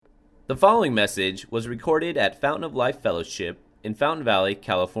The following message was recorded at Fountain of Life Fellowship in Fountain Valley,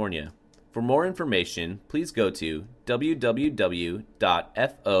 California. For more information, please go to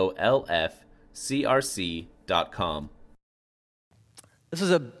www.folfcrc.com. This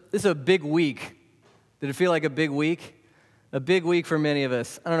is a big week. Did it feel like a big week? A big week for many of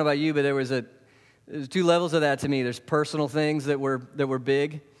us. I don't know about you, but there's two levels of that to me. There's personal things that were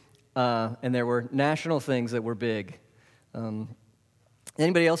big, and there were national things that were big.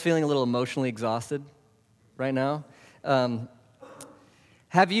 Anybody else feeling a little emotionally exhausted right now?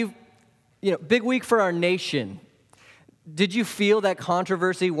 Big week for our nation. Did you feel that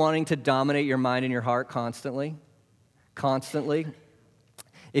controversy wanting to dominate your mind and your heart constantly? Constantly?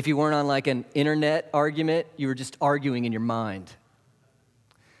 If you weren't on like an internet argument, you were just arguing in your mind.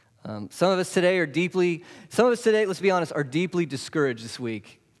 Some of us today, let's be honest, are deeply discouraged this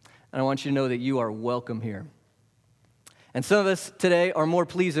week. And I want you to know that you are welcome here. And some of us today are more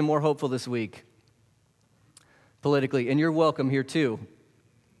pleased and more hopeful this week, politically, and you're welcome here too.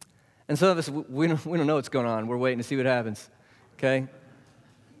 And some of us, we don't know what's going on. We're waiting to see what happens, okay?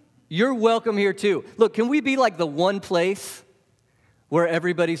 You're welcome here too. Look, can we be like the one place where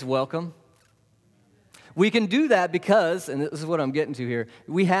everybody's welcome? We can do that because, and this is what I'm getting to here,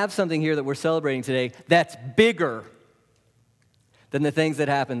 we have something here that we're celebrating today that's bigger than the things that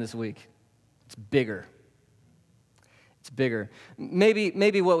happened this week. It's bigger. It's bigger.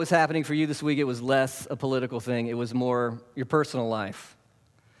 Maybe what was happening for you this week, it was less a political thing. It was more your personal life.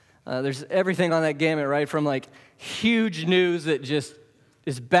 There's everything on that gamut, right? From like huge news that just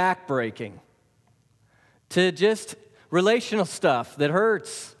is backbreaking to just relational stuff that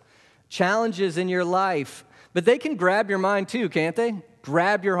hurts, challenges in your life. But they can grab your mind too, can't they?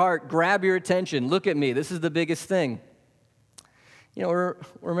 Grab your heart, grab your attention. Look at me. This is the biggest thing. You know, we're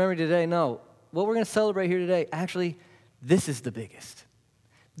remembering today, no, what we're going to celebrate here today, actually, this is the biggest.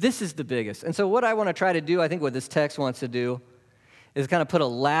 This is the biggest. And so what I want to try to do, I think what this text wants to do, is kind of put a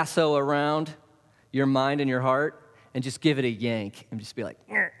lasso around your mind and your heart and just give it a yank and just be like,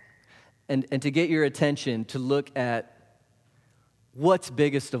 and to get your attention to look at what's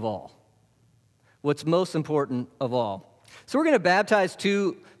biggest of all, what's most important of all. So we're going to baptize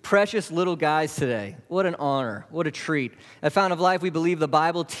two precious little guys today. What an honor. What a treat. At Fountain of Life, we believe the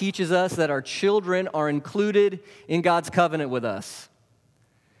Bible teaches us that our children are included in God's covenant with us.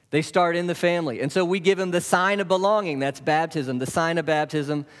 They start in the family. And so we give them the sign of belonging. That's baptism. The sign of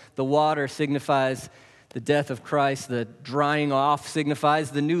baptism, the water signifies the death of Christ. The drying off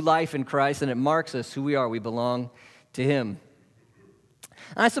signifies the new life in Christ, and it marks us who we are. We belong to Him.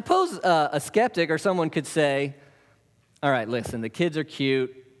 And I suppose a skeptic or someone could say, all right, listen, the kids are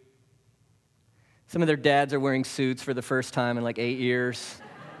cute. Some of their dads are wearing suits for the first time in like 8 years.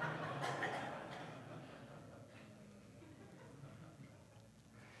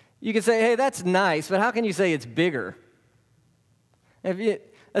 You could say, hey, that's nice, but how can you say it's bigger? A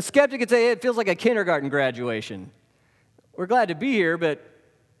skeptic could say, hey, it feels like a kindergarten graduation. We're glad to be here, but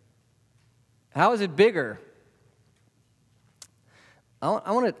how is it bigger?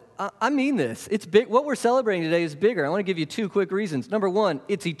 I mean this. It's big. What we're celebrating today is bigger. I want to give you two quick reasons. Number one,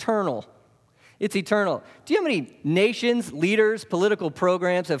 it's eternal. It's eternal. Do you know how many nations, leaders, political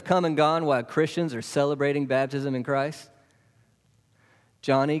programs have come and gone while Christians are celebrating baptism in Christ?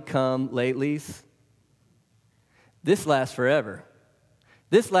 Johnny come latelys. This lasts forever.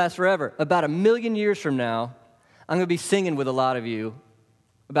 This lasts forever. About 1 million years from now, I'm going to be singing with a lot of you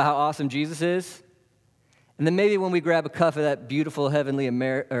about how awesome Jesus is. And then maybe when we grab a cup of that beautiful heavenly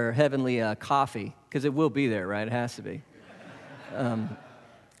coffee, because it will be there, right? It has to be.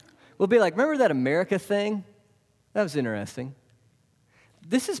 We'll be like, remember that America thing? That was interesting.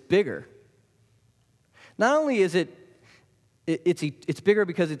 This is bigger. Not only is it's bigger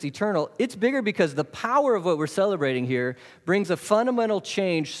because it's eternal, it's bigger because the power of what we're celebrating here brings a fundamental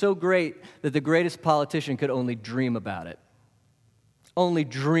change so great that the greatest politician could only dream about it. Only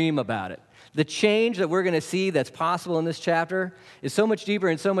dream about it. The change that we're going to see that's possible in this chapter is so much deeper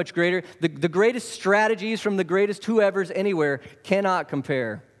and so much greater. The greatest strategies from the greatest whoever's anywhere cannot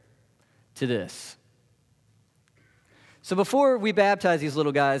compare to this. So before we baptize these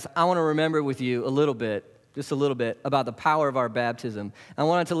little guys, I want to remember with you just a little bit, about the power of our baptism. I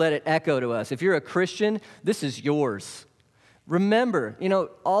wanted to let it echo to us. If you're a Christian, this is yours. Remember,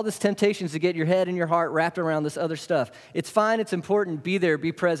 all this temptations to get your head and your heart wrapped around this other stuff. It's fine, it's important, be there,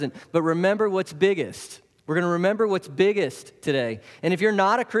 be present, but remember what's biggest. We're going to remember what's biggest today. And if you're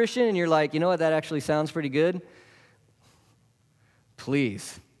not a Christian and you're like, you know what, that actually sounds pretty good,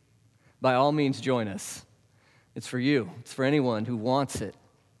 please, by all means, join us. It's for you. It's for anyone who wants it.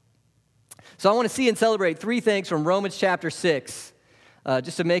 So I want to see and celebrate three things from Romans chapter 6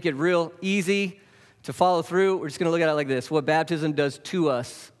 Just to make it real easy to follow through, we're just going to look at it like this. What baptism does to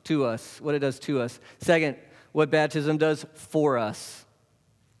us, what it does to us. Second, what baptism does for us.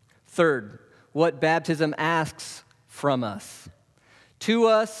 Third, what baptism asks from us. To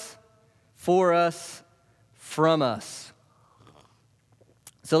us, for us, from us.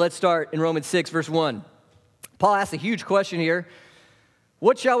 So let's start in Romans 6, verse 1. Paul asks a huge question here.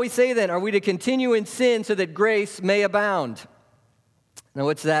 What shall we say then? Are we to continue in sin so that grace may abound? Now,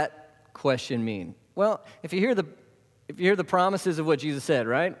 what's that question mean? Well, if you hear the promises of what Jesus said,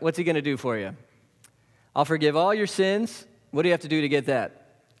 right? What's he going to do for you? I'll forgive all your sins. What do you have to do to get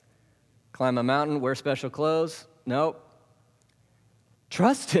that? Climb a mountain, wear special clothes? Nope.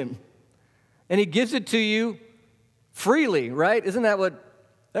 Trust him. And he gives it to you freely, right? Isn't that what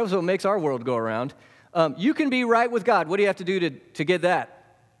makes our world go around? You can be right with God. What do you have to do to get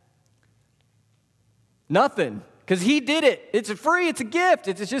that? Nothing, because he did it. It's free. It's a gift.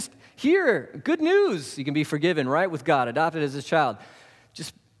 It's just here. Good news. You can be forgiven, right, with God, adopted as his child.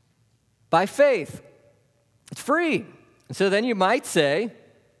 Just by faith. It's free. And so then you might say,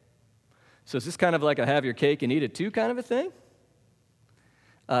 so is this kind of like a have your cake and eat it too kind of a thing?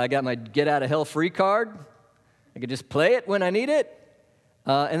 I got my get out of hell free card. I can just play it when I need it.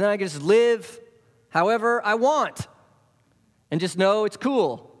 And then I can just live however I want and just know it's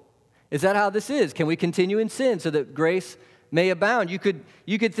cool. Is that how this is? Can we continue in sin so that grace may abound? You could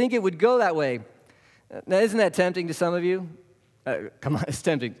think it would go that way. Now, isn't that tempting to some of you? Come on, it's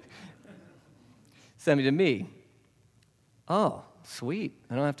tempting. It's tempting to me. Oh, sweet.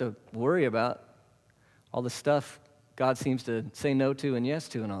 I don't have to worry about all the stuff God seems to say no to and yes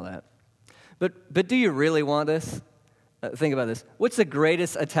to and all that. But do you really want this? Think about this. What's the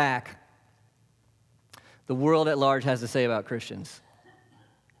greatest attack the world at large has to say about Christians?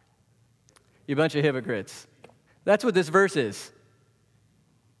 You bunch of hypocrites. That's what this verse is.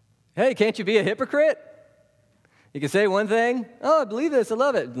 Hey, can't you be a hypocrite? You can say one thing, oh, I believe this, I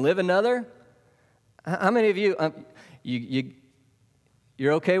love it, and live another. How many of you,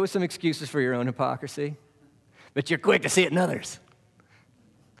 you're okay with some excuses for your own hypocrisy, but you're quick to see it in others?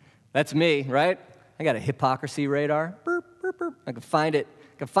 That's me, right? I got a hypocrisy radar. Burp, burp, burp. I can find it.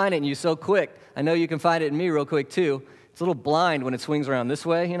 In you so quick. I know you can find it in me real quick too. It's a little blind when it swings around this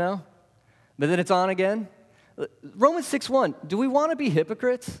way, you know? But then it's on again. Romans 6:1, do we want to be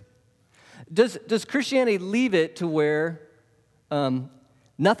hypocrites? Does Christianity leave it to where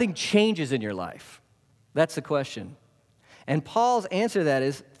nothing changes in your life? That's the question. And Paul's answer to that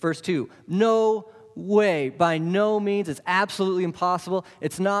is, verse 2, no way, by no means, it's absolutely impossible.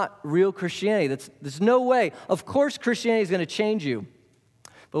 It's not real Christianity. There's no way. Of course Christianity is going to change you.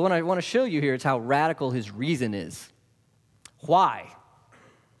 But what I want to show you here is how radical his reason is. Why?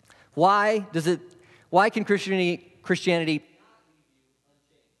 Why can Christianity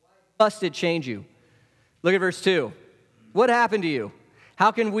must it change you? Look at verse 2. What happened to you?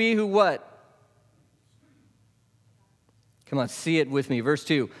 How can we who what? Come on, see it with me. Verse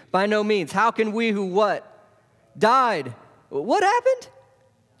 2. By no means. How can we who what? Died. What happened?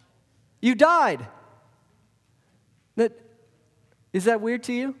 You died. Is that weird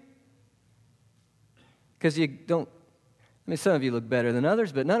to you? Because you don't, some of you look better than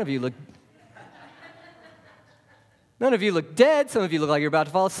others, but none of you look dead. Some of you look like you're about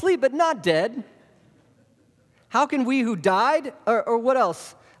to fall asleep, but not dead. How can we who died, or what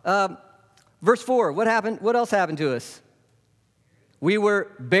else? Verse 4, what happened? What else happened to us? We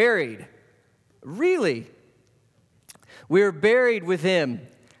were buried. Really? We were buried with him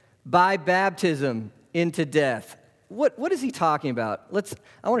by baptism into death. What is he talking about?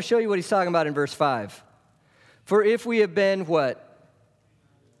 I want to show you what he's talking about in verse 5. For if we have been what?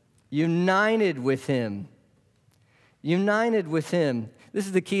 United with him. United with him. This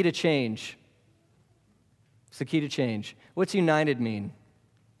is the key to change. It's the key to change. What's united mean?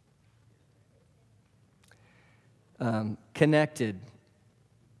 Connected.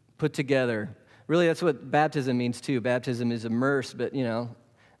 Put together. Really, that's what baptism means too. Baptism is immersed, but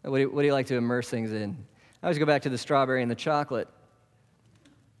what do you like to immerse things in? I always go back to the strawberry and the chocolate.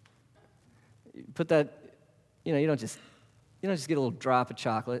 You put that, you don't just get a little drop of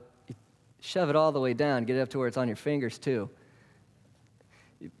chocolate. You shove it all the way down, get it up to where it's on your fingers too.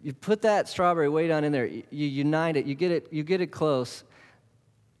 You put that strawberry way down in there. You unite it. You get it close.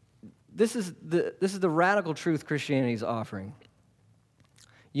 This is the radical truth Christianity is offering.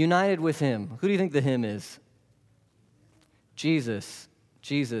 United with him. Who do you think the him is? Jesus.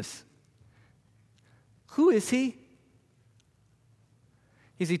 Jesus. Who is he?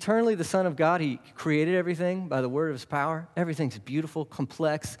 He's eternally the Son of God. He created everything by the word of his power. Everything's beautiful,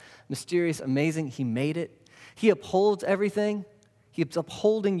 complex, mysterious, amazing. He made it. He upholds everything. He's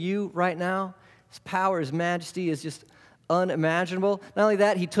upholding you right now. His power, his majesty is just unimaginable. Not only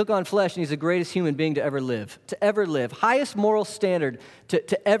that, he took on flesh, and he's the greatest human being to ever live. To ever live. Highest moral standard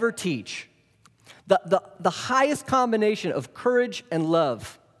to ever teach. The highest combination of courage and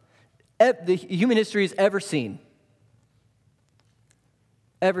love the human history has ever seen.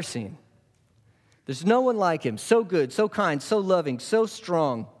 Ever seen. There's no one like him. So good, so kind, so loving, so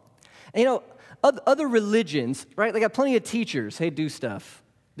strong. And you know, other religions, right? They got plenty of teachers. Hey, do stuff.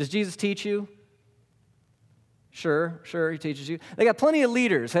 Does Jesus teach you? Sure, he teaches you. They got plenty of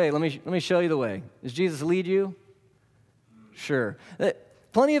leaders. Hey, let me show you the way. Does Jesus lead you? Sure.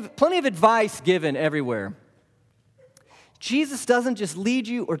 Plenty of advice given everywhere. Jesus doesn't just lead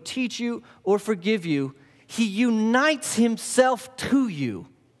you or teach you or forgive you. He unites himself to you.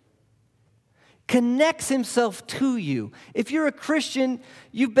 Connects himself to you. If you're a Christian,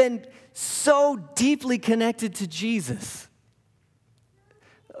 you've been so deeply connected to Jesus.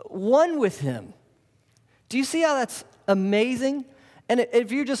 One with him. Do you see how that's amazing? And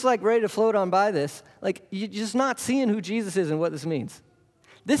if you're just like ready to float on by this, like you're just not seeing who Jesus is and what this means.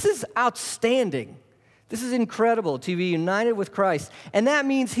 This is outstanding. This is incredible to be united with Christ. And that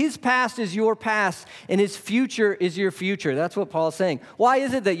means his past is your past and his future is your future. That's what Paul's saying. Why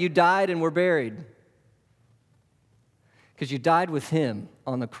is it that you died and were buried? Because you died with him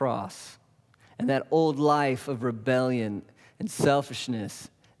on the cross. And that old life of rebellion and selfishness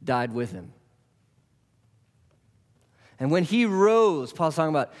died with him. And when he rose, Paul's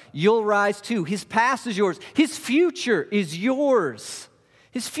talking about, you'll rise too. His past is yours. His future is yours.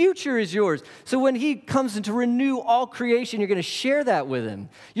 His future is yours. So when he comes in to renew all creation, you're going to share that with him.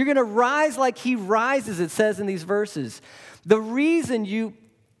 You're going to rise like he rises, it says in these verses. The reason you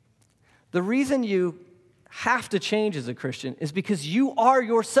have to change as a Christian is because you are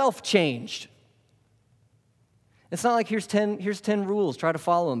yourself changed. It's not like here's 10 rules, try to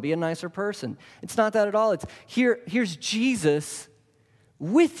follow them, be a nicer person. It's not that at all. It's here's Jesus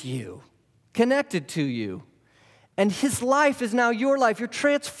with you, connected to you. And his life is now your life. You're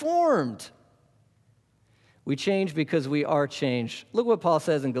transformed. We change because we are changed. Look what Paul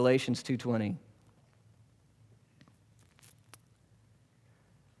says in Galatians 2:20.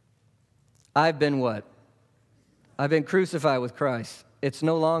 I've been what? I've been crucified with Christ. It's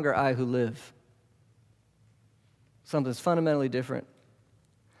no longer I who live. Something's fundamentally different.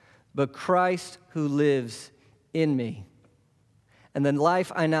 But Christ who lives in me. And the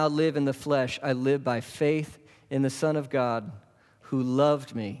life I now live in the flesh, I live by faith in the Son of God who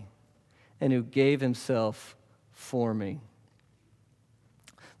loved me and who gave himself for me.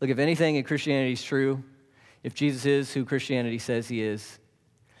 Look, if anything in Christianity is true, if Jesus is who Christianity says he is,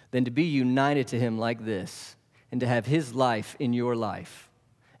 then to be united to him like this and to have his life in your life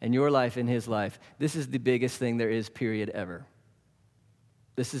and your life in his life, this is the biggest thing there is, period, ever.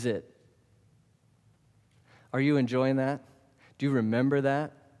 This is it. Are you enjoying that? Do you remember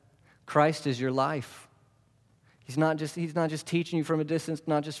that? Christ is your life. He's not just teaching you from a distance,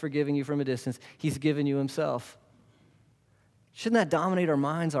 not just forgiving you from a distance. He's given you himself. Shouldn't that dominate our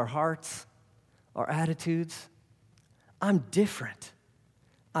minds, our hearts, our attitudes? I'm different.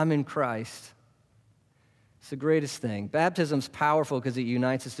 I'm in Christ. It's the greatest thing. Baptism's powerful because it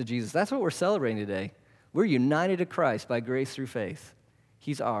unites us to Jesus. That's what we're celebrating today. We're united to Christ by grace through faith.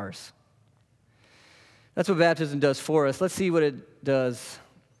 He's ours. That's what baptism does for us. Let's see what it does.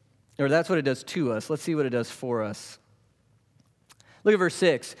 Or that's what it does to us. Let's see what it does for us. Look at verse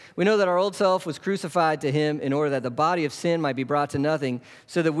 6. We know that our old self was crucified to him in order that the body of sin might be brought to nothing,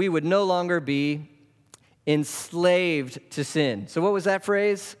 so that we would no longer be enslaved to sin. So what was that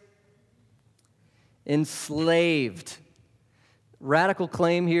phrase? Enslaved. Radical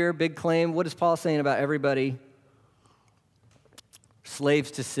claim here, big claim. What is Paul saying about everybody?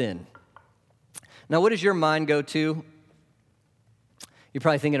 Slaves to sin. Now, what does your mind go to? You're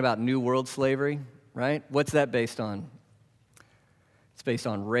probably thinking about New World slavery, right? What's that based on? It's based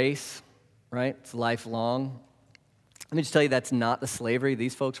on race, right? It's lifelong. Let me just tell you, that's not the slavery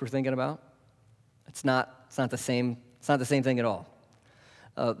these folks were thinking about. It's not the same thing at all.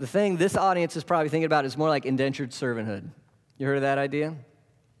 The thing this audience is probably thinking about is more like indentured servanthood. You heard of that idea?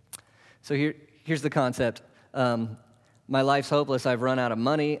 So here's the concept. My life's hopeless. I've run out of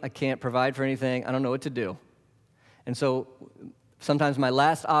money. I can't provide for anything. I don't know what to do. And so sometimes my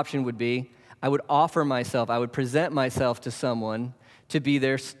last option would be I would present myself to someone to be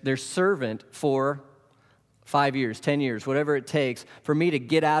their servant for 5 years, 10 years, whatever it takes for me to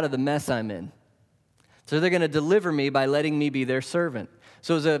get out of the mess I'm in. So they're going to deliver me by letting me be their servant.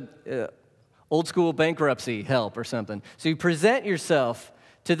 So it's a old school bankruptcy help or something. So you present yourself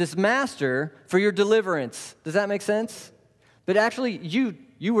to this master for your deliverance. Does that make sense? But actually, you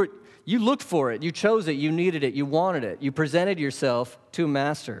looked for it, you chose it, you needed it, you wanted it. You presented yourself to a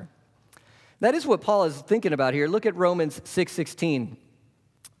master. That is what Paul is thinking about here. Look at Romans 6:16.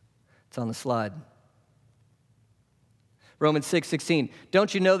 It's on the slide. Romans 6:16.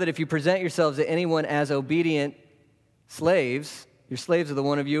 Don't you know that if you present yourselves to anyone as obedient slaves, your slaves are the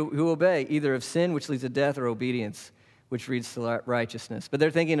one of you who obey, either of sin, which leads to death, or obedience, which leads to righteousness. But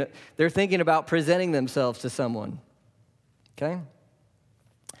they're thinking about presenting themselves to someone. Okay?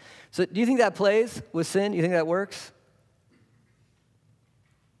 So do you think that plays with sin? Do you think that works?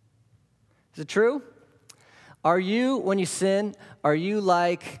 Is it true? Are you, when you sin, are you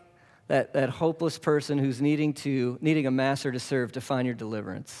like that hopeless person who's needing a master to serve to find your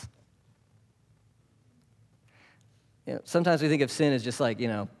deliverance? Sometimes we think of sin as just like,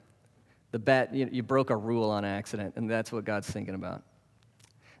 you broke a rule on accident, and that's what God's thinking about.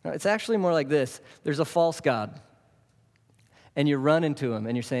 No, it's actually more like this. There's a false god, and you run into him,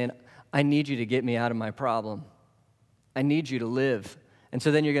 and you're saying, I need you to get me out of my problem. I need you to live. And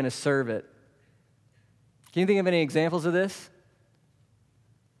so then you're going to serve it. Can you think of any examples of this?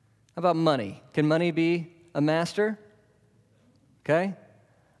 How about money? Can money be a master? Okay?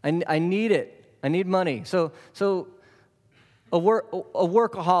 I need it. I need money. So a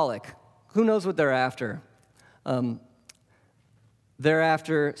workaholic, who knows what they're after? They're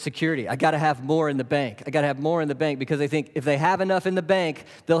after security. I got to have more in the bank. I got to have more in the bank because they think if they have enough in the bank,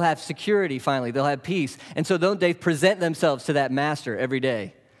 they'll have security finally. They'll have peace. And so don't they present themselves to that master every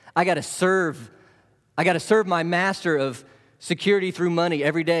day? I got to serve my master of security through money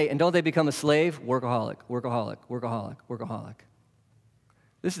every day. And don't they become a slave? Workaholic, workaholic, workaholic, workaholic.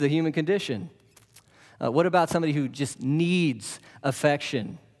 This is the human condition. What about somebody who just needs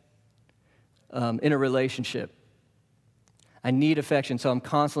affection in a relationship? I need affection, so I'm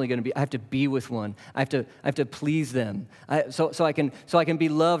constantly I have to be with one. I have to please them. So I can be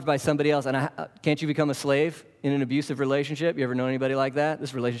loved by somebody else. And can't you become a slave in an abusive relationship? You ever know anybody like that?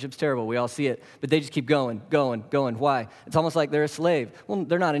 This relationship's terrible. We all see it. But they just keep going. Why? It's almost like they're a slave. Well,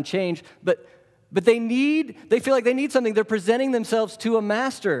 they're not in change, but they feel like they need something. They're presenting themselves to a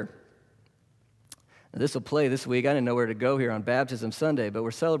master. Now, this will play this week. I didn't know where to go here on Baptism Sunday, but we're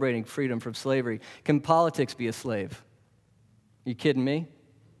celebrating freedom from slavery. Can politics be a slave? You kidding me?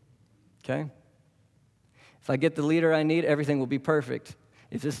 Okay? If I get the leader I need, everything will be perfect.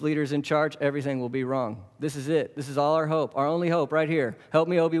 If this leader's in charge, everything will be wrong. This is it. This is all our hope, our only hope right here. Help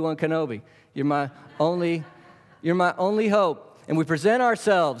me, Obi-Wan Kenobi. You're my only hope. And we present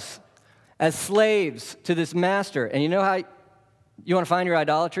ourselves as slaves to this master. And you know how you want to find your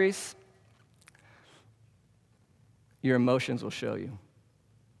idolatries? Your emotions will show you.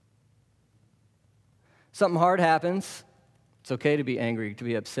 Something hard happens. It's okay to be angry, to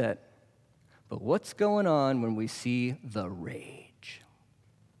be upset. But what's going on when we see the rage?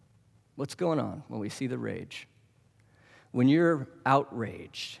 What's going on when we see the rage? When you're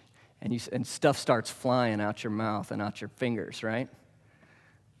outraged and stuff starts flying out your mouth and out your fingers, right?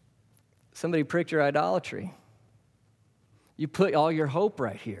 Somebody pricked your idolatry. You put all your hope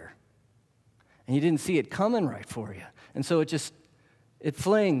right here. And you didn't see it coming right for you. And so it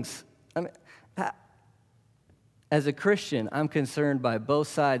flings. I mean, as a Christian, I'm concerned by both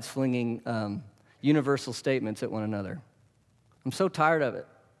sides flinging universal statements at one another. I'm so tired of it.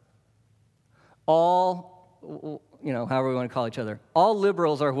 All, however we want to call each other, all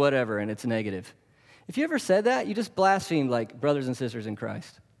liberals are whatever, and it's negative. If you ever said that, you just blasphemed like brothers and sisters in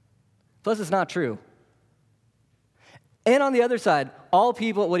Christ. Plus, it's not true. And on the other side, all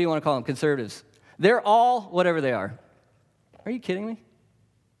people, what do you want to call them? Conservatives. They're all whatever they are. Are you kidding me?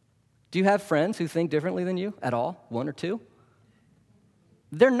 Do you have friends who think differently than you at all? One or two?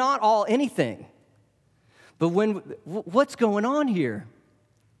 They're not all anything. But what's going on here?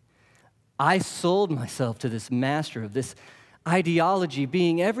 I sold myself to this master of this ideology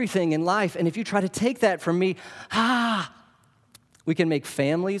being everything in life. And if you try to take that from me, we can make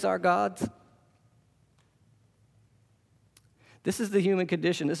families our gods. This is the human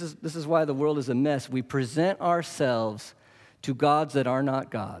condition. This is why the world is a mess. We present ourselves to gods that are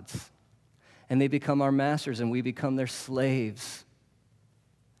not gods. And they become our masters, and we become their slaves.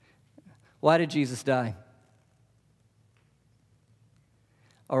 Why did Jesus die?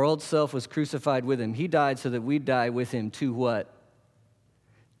 Our old self was crucified with him. He died so that we'd die with him to what?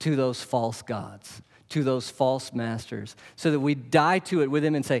 To those false gods, to those false masters, so that we'd die to it with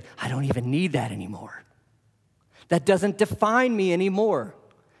him and say, I don't even need that anymore. That doesn't define me anymore.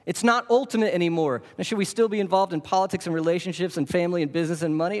 It's not ultimate anymore. Now, should we still be involved in politics and relationships and family and business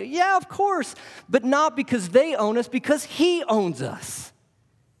and money? Yeah, of course. But not because they own us, because he owns us.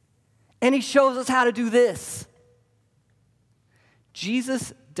 And he shows us how to do this.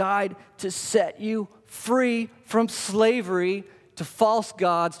 Jesus died to set you free from slavery to false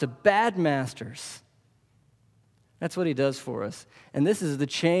gods, to bad masters. That's what he does for us. And this is the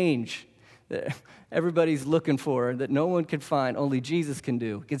change that everybody's looking for, that no one can find, only Jesus can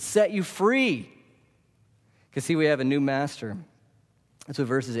do. He can set you free. Because see, we have a new master. That's what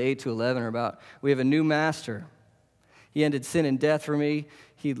verses 8 to 11 are about. We have a new master. He ended sin and death for me.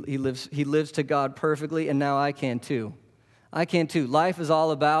 He lives to God perfectly, and now I can too. I can too. Life is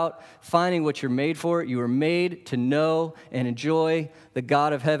all about finding what you're made for. You were made to know and enjoy the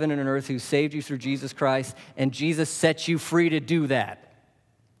God of heaven and earth who saved you through Jesus Christ, and Jesus sets you free to do that.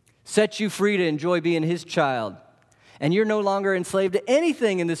 Sets you free to enjoy being his child. And you're no longer enslaved to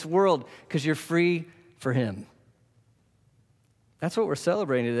anything in this world because you're free for him. That's what we're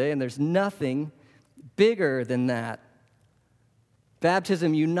celebrating today, and there's nothing bigger than that.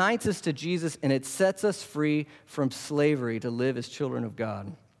 Baptism unites us to Jesus, and it sets us free from slavery to live as children of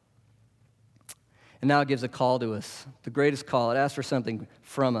God. And now it gives a call to us, the greatest call. It asks for something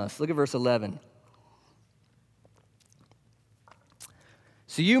from us. Look at verse 11.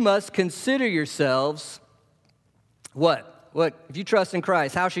 So you must consider yourselves what? If you trust in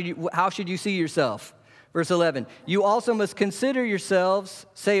Christ, how should you see yourself? Verse 11. You also must consider yourselves,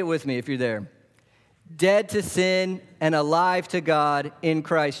 say it with me if you're there, dead to sin and alive to God in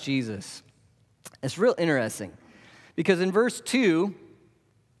Christ Jesus. It's real interesting because in verse 2,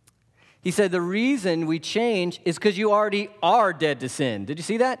 he said the reason we change is because you already are dead to sin. Did you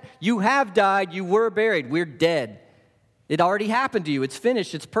see that? You have died, you were buried, we're dead. It already happened to you, it's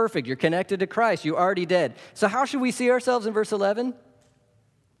finished, it's perfect, you're connected to Christ, you're already dead. So how should we see ourselves in verse 11?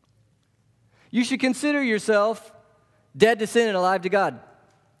 You should consider yourself dead to sin and alive to God.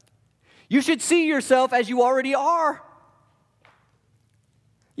 You should see yourself as you already are.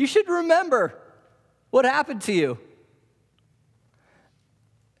 You should remember what happened to you.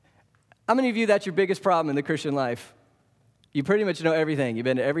 How many of you, that's your biggest problem in the Christian life? You pretty much know everything. You've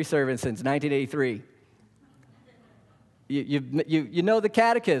been to every service since 1983. You know the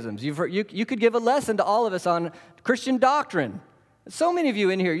catechisms. You could give a lesson to all of us on Christian doctrine. So many of you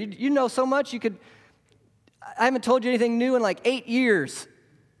in here, you know so much. I haven't told you anything new in like 8 years.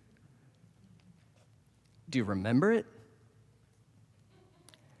 Do you remember it?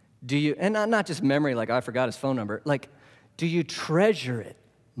 Do you, and not just memory like I forgot his phone number, like, do you treasure it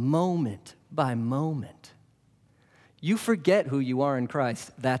moment by moment? You forget who you are in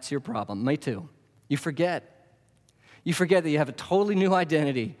Christ. That's your problem. Me too. You forget. You forget that you have a totally new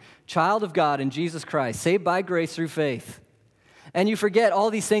identity, child of God in Jesus Christ, saved by grace through faith. And you forget all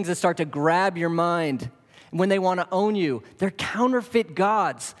these things that start to grab your mind when they want to own you. They're counterfeit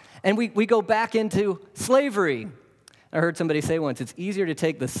gods. And we go back into slavery. I heard somebody say once, it's easier to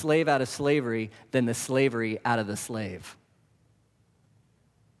take the slave out of slavery than the slavery out of the slave.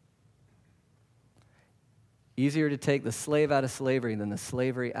 Easier to take the slave out of slavery than the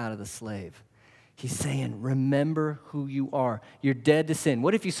slavery out of the slave. He's saying, remember who you are. You're dead to sin.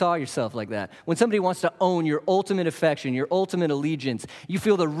 What if you saw yourself like that? When somebody wants to own your ultimate affection, your ultimate allegiance, you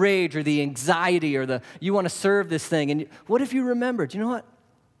feel the rage or the anxiety or you want to serve this thing. And what if you remembered, you know what?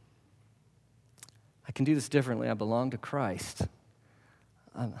 I can do this differently. I belong to Christ.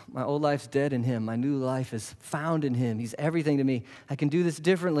 My old life's dead in him. My new life is found in him. He's everything to me. I can do this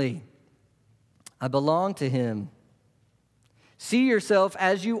differently. I belong to him. See yourself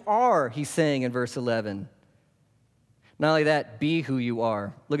as you are, he's saying in verse 11. Not only that, be who you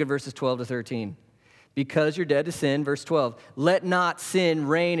are. Look at verses 12 to 13. Because you're dead to sin, verse 12. Let not sin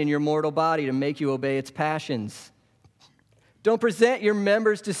reign in your mortal body to make you obey its passions. Don't present your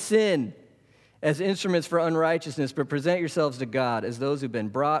members to sin as instruments for unrighteousness, but present yourselves to God as those who've been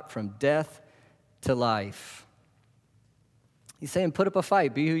brought from death to life. He's saying, put up a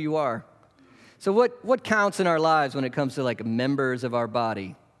fight, be who you are. So what counts in our lives when it comes to like members of our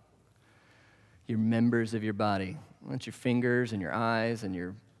body? Your members of your body. That's your fingers and your eyes and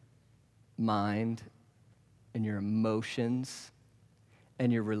your mind and your emotions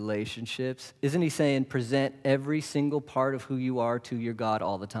and your relationships. Isn't he saying present every single part of who you are to your God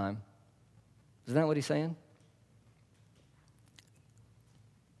all the time? Isn't that what he's saying?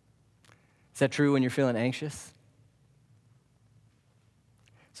 Is that true when you're feeling anxious?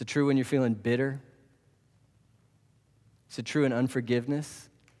 Is it true when you're feeling bitter? Is it true in unforgiveness?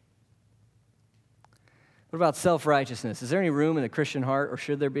 What about self-righteousness? Is there any room in the Christian heart, or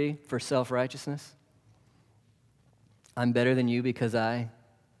should there be, for self-righteousness? I'm better than you because I...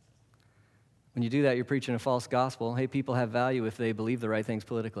 When you do that, you're preaching a false gospel. Hey, people have value if they believe the right things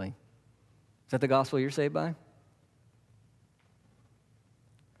politically. Is that the gospel you're saved by?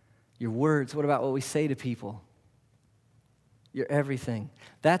 Your words, what about what we say to people? You're everything.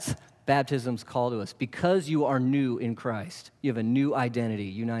 That's baptism's call to us. Because you are new in Christ, you have a new identity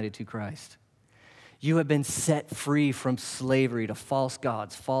united to Christ. You have been set free from slavery to false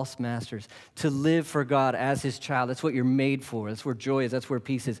gods, false masters, to live for God as his child. That's what you're made for. That's where joy is. That's where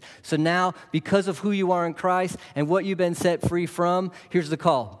peace is. So now, because of who you are in Christ and what you've been set free from, here's the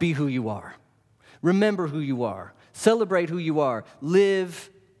call. Be who you are. Remember who you are. Celebrate who you are. Live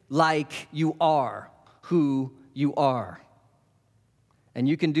like you are who you are. And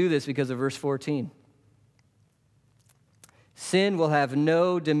you can do this because of verse 14. Sin will have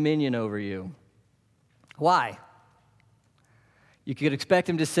no dominion over you. Why? You could expect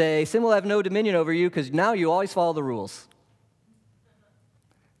him to say, sin will have no dominion over you because now you always follow the rules.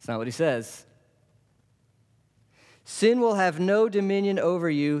 That's not what he says. Sin will have no dominion over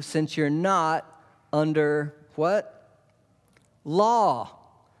you since you're not under what? Law.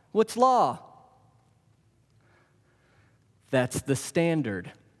 What's law? That's the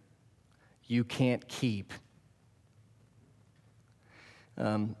standard you can't keep.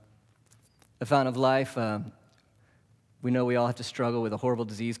 The Fountain of Life, we know we all have to struggle with a horrible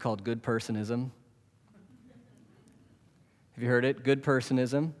disease called good personism. Have you heard it? Good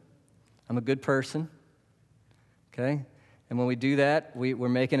personism. I'm a good person. Okay? And when we do that, we're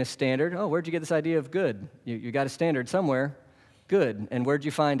making a standard. Oh, where'd you get this idea of good? You got a standard somewhere. Good. And where'd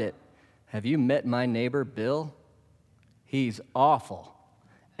you find it? Have you met my neighbor, Bill? He's awful.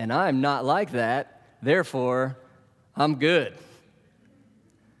 And I'm not like that. Therefore, I'm good.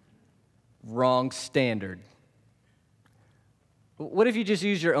 Wrong standard. What if you just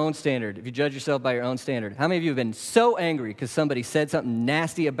use your own standard? If you judge yourself by your own standard? How many of you have been so angry because somebody said something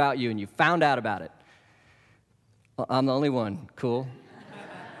nasty about you and you found out about it? Well, I'm the only one. Cool.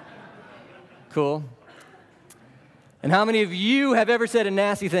 Cool. And how many of you have ever said a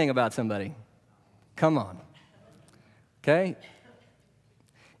nasty thing about somebody? Come on. Okay?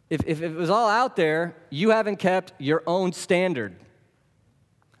 If it was all out there, you haven't kept your own standard.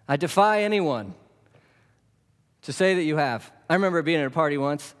 I defy anyone to say that you have. I remember being at a party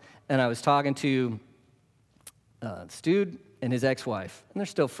once, and I was talking to this dude and his ex-wife, and they're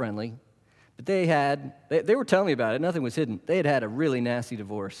still friendly, but they were telling me about it. Nothing was hidden. They had had a really nasty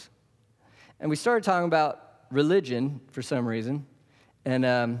divorce. And we started talking about religion for some reason,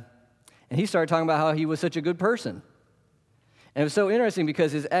 and he started talking about how he was such a good person. And it was so interesting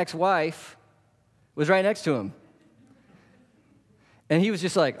because his ex-wife was right next to him. And he was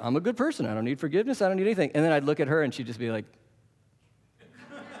just like, I'm a good person. I don't need forgiveness. I don't need anything. And then I'd look at her, and she'd just be like,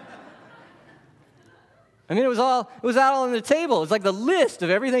 I mean, it was out on the table. It was like the list of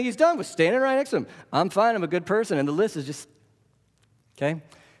everything he's done was standing right next to him. I'm fine. I'm a good person. And the list is just, okay?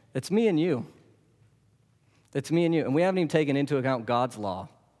 It's me and you. It's me and you. And we haven't even taken into account God's law.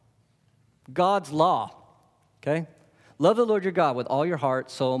 God's law, okay? Love the Lord your God with all your heart,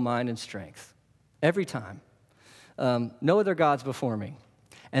 soul, mind, and strength. Every time. No other gods before me.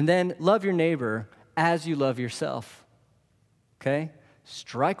 And then love your neighbor as you love yourself. Okay?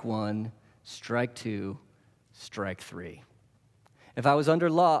 Strike one, strike two, strike three. If I was under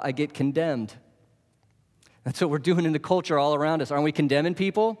law, I get condemned. That's what we're doing in the culture all around us. Aren't we condemning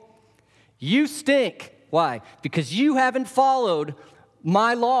people? You stink. Why? Because you haven't followed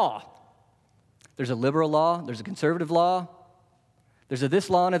my law. There's a liberal law. There's a conservative law. There's a this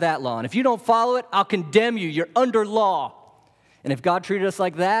law and a that law. And if you don't follow it, I'll condemn you. You're under law. And if God treated us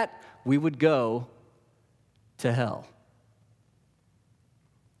like that, we would go to hell.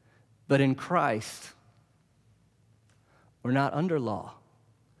 But in Christ, we're not under law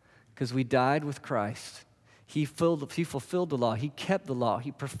because we died with Christ. He fulfilled the law. He kept the law.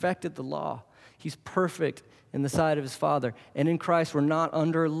 He perfected the law. He's perfect in the sight of his Father. And in Christ, we're not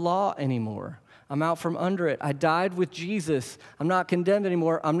under law anymore. I'm out from under it. I died with Jesus. I'm not condemned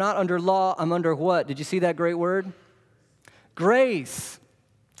anymore. I'm not under law. I'm under what? Did you see that great word? Grace.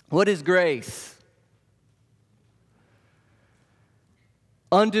 What is grace?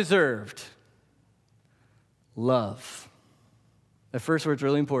 Undeserved love. That first word's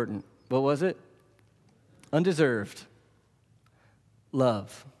really important. What was it? Undeserved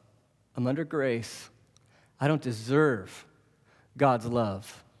love. I'm under grace. I don't deserve God's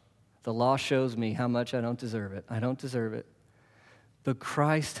love. The law shows me how much I don't deserve it. I don't deserve it. But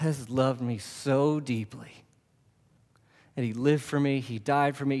Christ has loved me so deeply. And he lived for me. He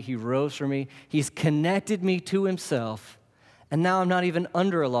died for me. He rose for me. He's connected me to himself. And now I'm not even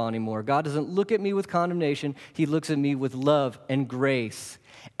under a law anymore. God doesn't look at me with condemnation. He looks at me with love and grace.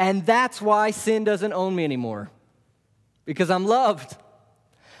 And that's why sin doesn't own me anymore. Because I'm loved.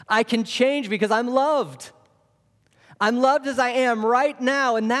 I can change because I'm loved. I'm loved as I am right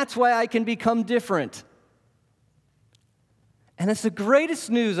now, and that's why I can become different. And it's the greatest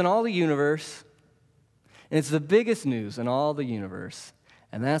news in all the universe. And it's the biggest news in all the universe.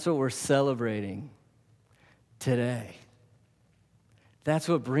 And that's what we're celebrating today. That's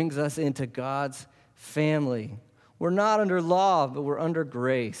what brings us into God's family. We're not under law, but we're under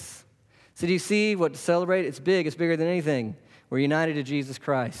grace. So do you see what to celebrate? It's big. It's bigger than anything. We're united to Jesus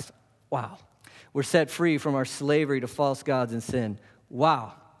Christ. Wow. We're set free from our slavery to false gods and sin.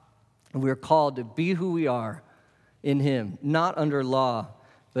 Wow. And we're called to be who we are in Him, not under law,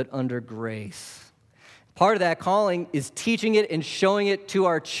 but under grace. Part of that calling is teaching it and showing it to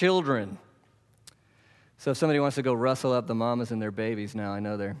our children. So if somebody wants to go rustle up the mamas and their babies now, I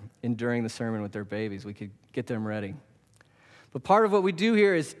know they're enduring the sermon with their babies. We could get them ready. But part of what we do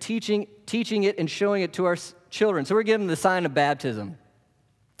here is teaching it and showing it to our children. So we're giving them the sign of baptism.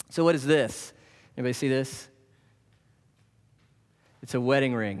 So what is this? Anybody see this? It's a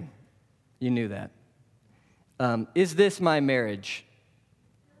wedding ring. You knew that. Is this my marriage?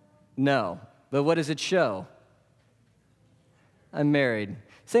 No. But what does it show? I'm married.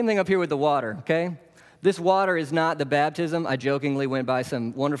 Same thing up here with the water, okay? This water is not the baptism. I jokingly went by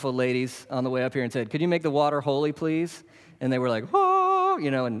some wonderful ladies on the way up here and said, could you make the water holy, please? And they were like, oh,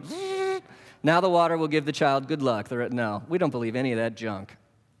 and now the water will give the child good luck. No, we don't believe any of that junk,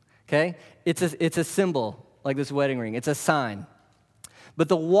 okay? It's a symbol, like this wedding ring. It's a sign. But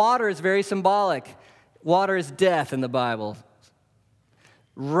the water is very symbolic. Water is death in the Bible.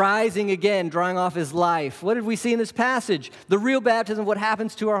 Rising again, drawing off His life. What did we see in this passage? The real baptism, what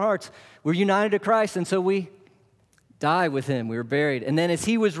happens to our hearts? We're united to Christ, and so we die with Him. We were buried. And then as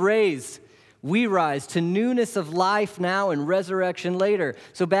He was raised, we rise to newness of life now and resurrection later.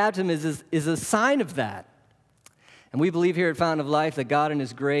 So baptism is a sign of that. And we believe here at Fountain of Life that God in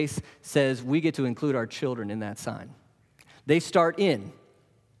His grace says we get to include our children in that sign. They start in.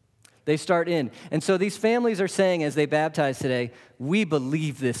 And so these families are saying as they baptize today, we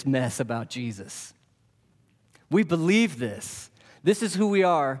believe this mess about Jesus. We believe this. This is who we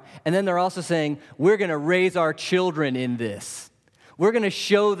are. And then they're also saying, we're going to raise our children in this. We're going to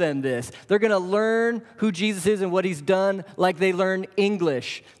show them this. They're going to learn who Jesus is and what He's done like they learn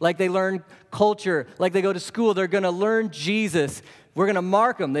English, like they learn culture, like they go to school. They're going to learn Jesus. We're going to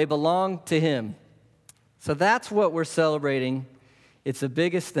mark them. They belong to Him. So that's what we're celebrating. It's the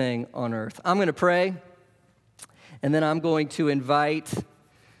biggest thing on earth. I'm going to pray, and then I'm going to invite the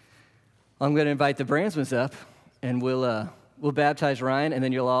Bransmans up, and we'll baptize Ryan, and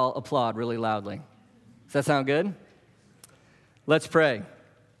then you'll all applaud really loudly. Does that sound good? Let's pray.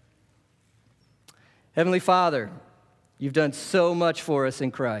 Heavenly Father, You've done so much for us in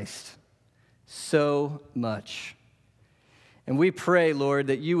Christ. So much. And we pray, Lord,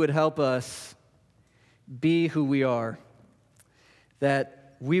 that You would help us be who we are.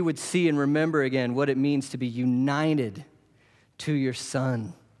 That we would see and remember again what it means to be united to Your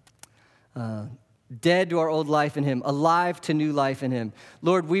Son. Dead to our old life in Him, alive to new life in Him.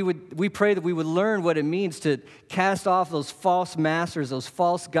 Lord, we pray that we would learn what it means to cast off those false masters, those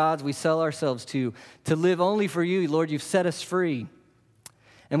false gods we sell ourselves to live only for You. Lord, You've set us free.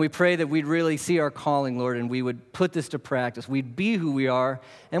 And we pray that we'd really see our calling, Lord, and we would put this to practice. We'd be who we are.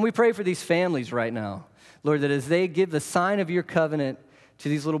 And we pray for these families right now, Lord, that as they give the sign of Your covenant to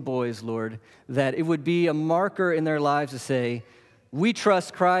these little boys, Lord, that it would be a marker in their lives to say, we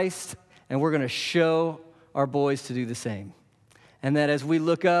trust Christ, and we're going to show our boys to do the same. And that as we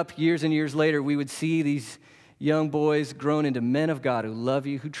look up years and years later, we would see these young boys grown into men of God who love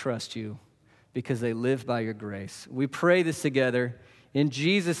You, who trust You, because they live by Your grace. We pray this together in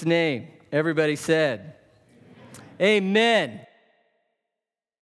Jesus' name. Everybody said, Amen. Amen.